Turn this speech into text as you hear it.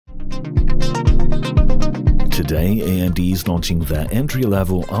Today, AMD is launching their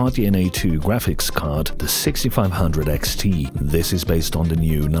entry-level RDNA 2 graphics card, the 6500 XT. This is based on the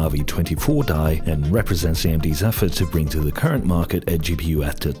new Navi 24 die and represents AMD's effort to bring to the current market a GPU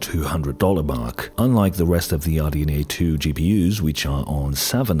at the $200 mark. Unlike the rest of the RDNA 2 GPUs, which are on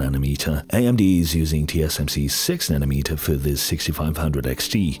 7nm, AMD is using TSMC's 6nm for this 6500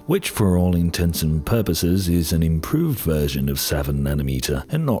 XT, which for all intents and purposes is an improved version of 7nm,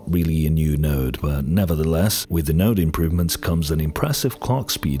 and not really a new node, but nevertheless, with the node improvements comes an impressive clock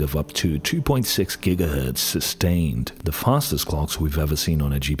speed of up to 2.6 GHz sustained, the fastest clocks we've ever seen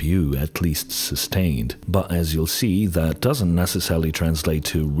on a GPU, at least sustained. But as you'll see, that doesn't necessarily translate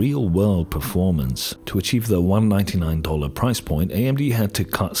to real-world performance. To achieve the $199 price point, AMD had to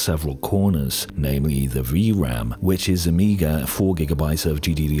cut several corners, namely the VRAM, which is a meager 4GB of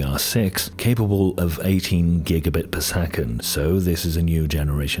GDDR6, capable of 18 gigabit per second, so this is a new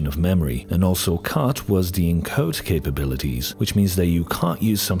generation of memory, and also cut was the encode capabilities, which means that you can't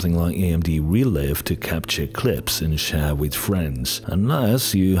use something like AMD Relive to capture clips and share with friends,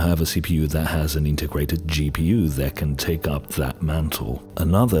 unless you have a CPU that has an integrated GPU that can take up that mantle.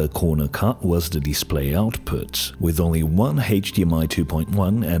 Another corner cut was the display output, with only one HDMI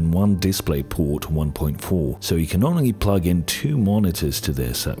 2.1 and one DisplayPort 1.4, so you can only plug in 2 monitors to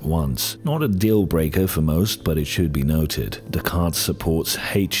this at once. Not a deal breaker for most, but it should be noted. The card supports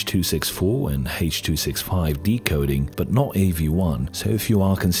H.264 and H.265 decoding, but not AV1, so if you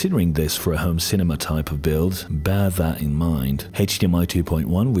are considering this for a home cinema type of build, bear that in mind. HDMI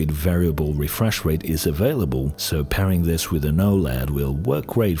 2.1 with variable refresh rate is available, so pairing this with an OLED will work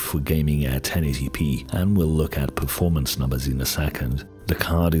great for gaming at 1080p, and we'll look at performance numbers in a second. The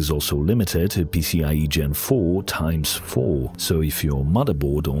card is also limited to PCIe Gen 4 x 4, so if your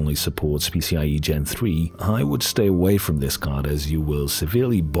motherboard only supports PCIe Gen 3, I would stay away from this card as you will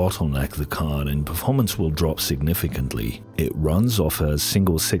severely bottleneck the card and performance will drop significantly. It runs off a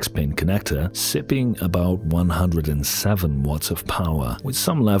single 6-pin connector, sipping about 107 watts of power, with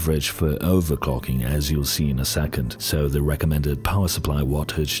some leverage for overclocking as you'll see in a second, so the recommended power supply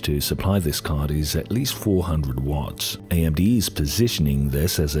wattage to supply this card is at least 400 watts. AMD is positioning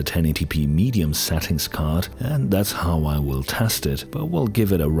this as a 1080p medium settings card, and that's how I will test it, but we'll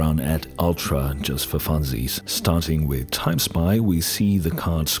give it a run at Ultra just for funsies. Starting with TimeSpy, we see the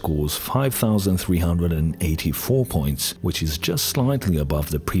card scores 5,384 points, which is just slightly above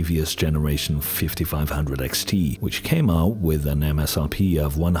the previous generation 5500 XT, which came out with an MSRP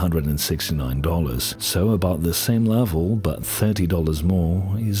of $169, so about the same level, but $30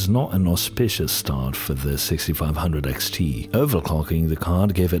 more is not an auspicious start for the 6500 XT. Overclocking the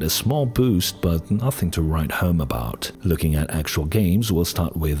card gave it a small boost, but nothing to write home about. Looking at actual games, we'll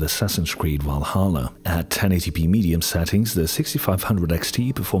start with Assassin's Creed Valhalla. At 1080p medium settings, the 6500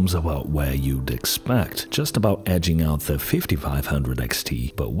 XT performs about where you'd expect, just about edging out the 5500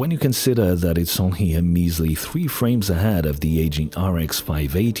 XT, but when you consider that it's only a measly 3 frames ahead of the aging RX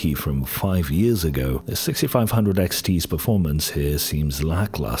 580 from 5 years ago, the 6500 XT's performance here seems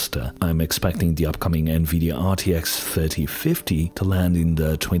lackluster. I'm expecting the upcoming NVIDIA RTX 3050 to land in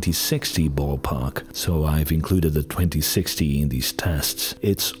the 2060 ballpark, so I've included the 2060 in these tests.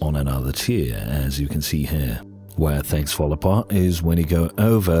 It's on another tier, as you can see here. Where things fall apart is when you go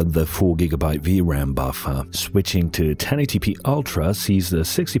over the 4GB VRAM buffer. Switching to 1080p Ultra sees the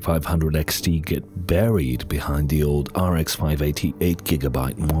 6500 XT get buried behind the old RX 580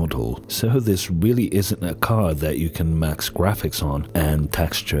 8GB model, so this really isn't a card that you can max graphics on, and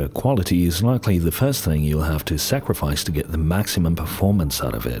texture quality is likely the first thing you'll have to sacrifice to get the maximum performance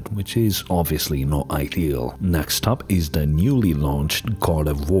out of it, which is obviously not ideal. Next up is the newly launched God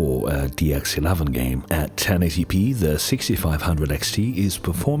of War DX11 game. At 1080p, the 6500 XT is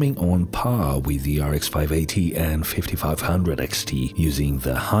performing on par with the RX 580 and 5500 XT using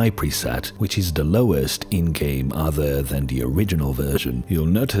the high preset, which is the lowest in-game other than the original version. You'll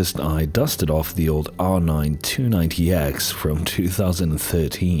notice I dusted off the old R9 290X from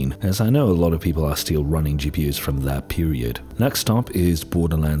 2013, as I know a lot of people are still running GPUs from that period. Next up is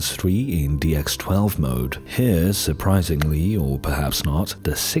Borderlands 3 in DX12 mode. Here, surprisingly, or perhaps not,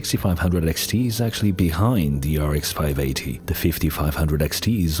 the 6500 XT is actually behind the RX 580. The 5500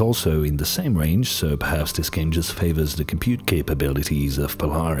 XT is also in the same range, so perhaps this game just favors the compute capabilities of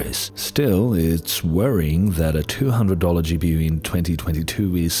Polaris. Still, it's worrying that a $200 GPU in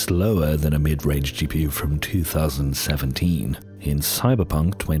 2022 is slower than a mid-range GPU from 2017. In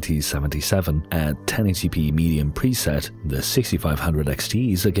Cyberpunk 2077, at 1080p medium preset, the 6500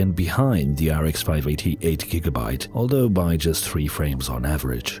 XT is again behind the RX 580 8GB, although by just 3 frames on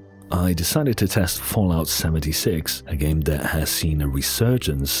average. I decided to test Fallout 76, a game that has seen a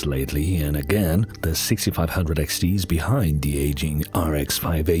resurgence lately, and again, the 6500 XT is behind the aging RX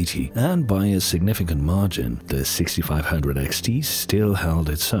 580, and by a significant margin. The 6500 XT still held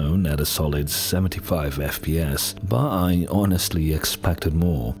its own at a solid 75 FPS, but I honestly expected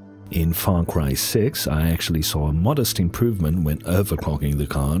more. In Far Cry 6, I actually saw a modest improvement when overclocking the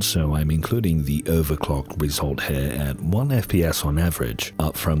card, so I'm including the overclock result here at 1 FPS on average,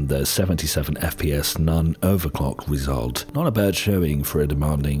 up from the 77 FPS non-overclock result. Not a bad showing for a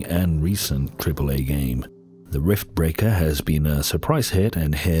demanding and recent AAA game. The Rift Breaker has been a surprise hit,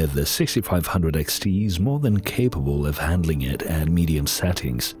 and here the 6500 XT is more than capable of handling it at medium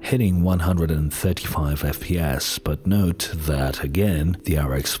settings, hitting 135 FPS, but note that again, the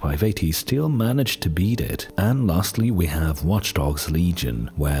RX 580 still managed to beat it. And lastly, we have Watchdog's Legion,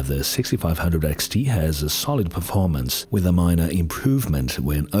 where the 6500 XT has a solid performance with a minor improvement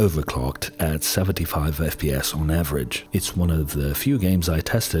when overclocked at 75 FPS on average. It's one of the few games I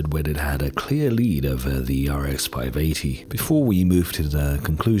tested where it had a clear lead over the RX 580. Before we move to the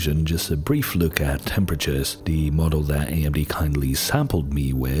conclusion, just a brief look at temperatures. The model that AMD kindly sampled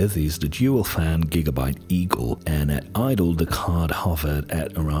me with is the dual fan Gigabyte Eagle, and at idle the card hovered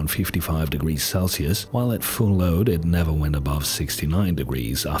at around 55 degrees Celsius, while at full load it never went above 69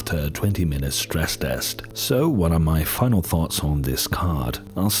 degrees after a 20-minute stress test. So what are my final thoughts on this card?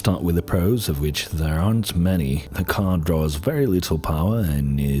 I'll start with the pros, of which there aren't many. The card draws very little power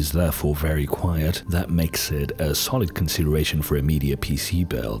and is therefore very quiet. That makes it a solid consideration for a media PC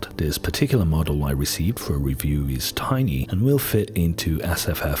build. This particular model I received for review is tiny and will fit into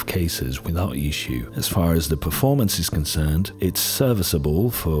SFF cases without issue. As far as the performance is concerned, it's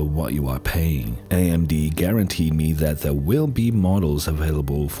serviceable for what you are paying. AMD guaranteed me that there will be models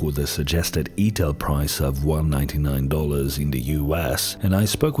available for the suggested retail price of $199 in the US, and I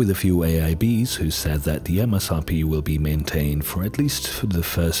spoke with a few AIBs who said that the MSRP will be maintained for at least the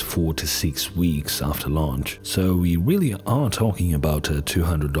first 4 to 6 weeks after launch. So we really are talking about a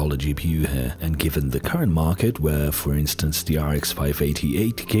 $200 GPU here, and given the current market where, for instance, the RX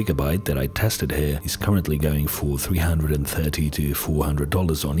 588 GB that I tested here is currently going for $330 to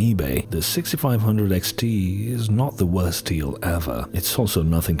 $400 on eBay, the 6500 XT is not the worst deal ever. It's also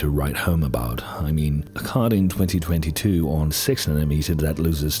nothing to write home about. I mean, a card in 2022 on 6nm that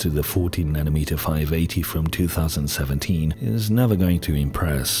loses to the 14nm 580 from 2017 is never going to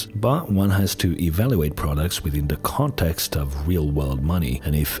impress, but one has to evaluate products within the context of real-world money,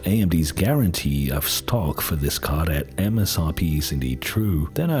 and if AMD's guarantee of stock for this card at MSRP is indeed true,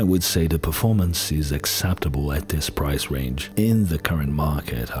 then I would say the performance is acceptable at this price range. In the current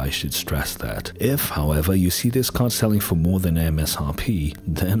market, I should stress that. If, however, you see this card selling for more than MSRP,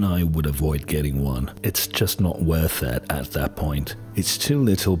 then I would avoid getting one. It's just not worth it at that point. It's too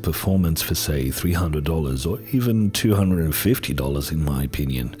little performance for, say, $300 or even $250 in my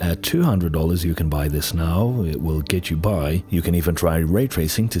opinion. At $200 you can buy this now, it will get you by. You can even try ray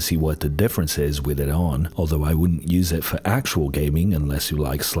tracing to see what the difference is with it on, although I wouldn't use it for actual gaming unless you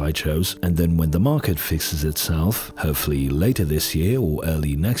like slideshows. And then when the market fixes itself, hopefully later this year or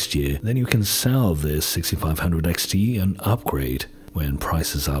early next year, then you can sell this 6500 XT and upgrade when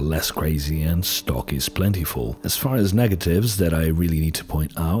prices are less crazy and stock is plentiful. As far as negatives that I really need to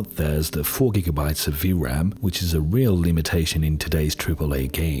point out, there's the 4GB of VRAM, which is a real limitation in today's AAA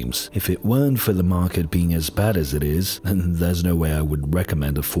games. If it weren't for the market being as bad as it is, then there's no way I would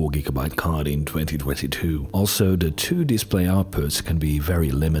recommend a 4GB card in 2022. Also, the 2 display outputs can be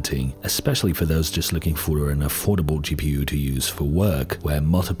very limiting, especially for those just looking for an affordable GPU to use for work, where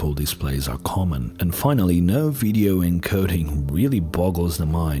multiple displays are common. And finally, no video encoding really boggles the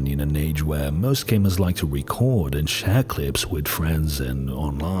mind in an age where most gamers like to record and share clips with friends and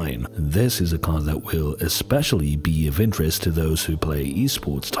online. This is a card that will especially be of interest to those who play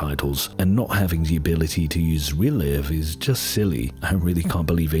esports titles, and not having the ability to use Relive is just silly. I really can't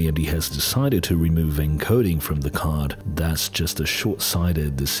believe AMD has decided to remove encoding from the card. That's just a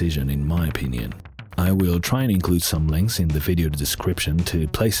short-sighted decision in my opinion. I will try and include some links in the video description to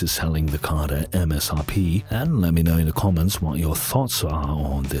places selling the card at MSRP, and let me know in the comments what your thoughts are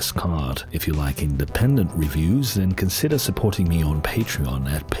on this card. If you like independent reviews, then consider supporting me on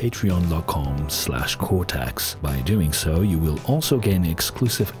Patreon at patreon.com/Cortex. By doing so, you will also gain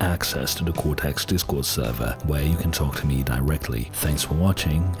exclusive access to the Cortex Discord server, where you can talk to me directly. Thanks for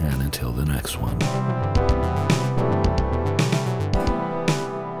watching, and until the next one.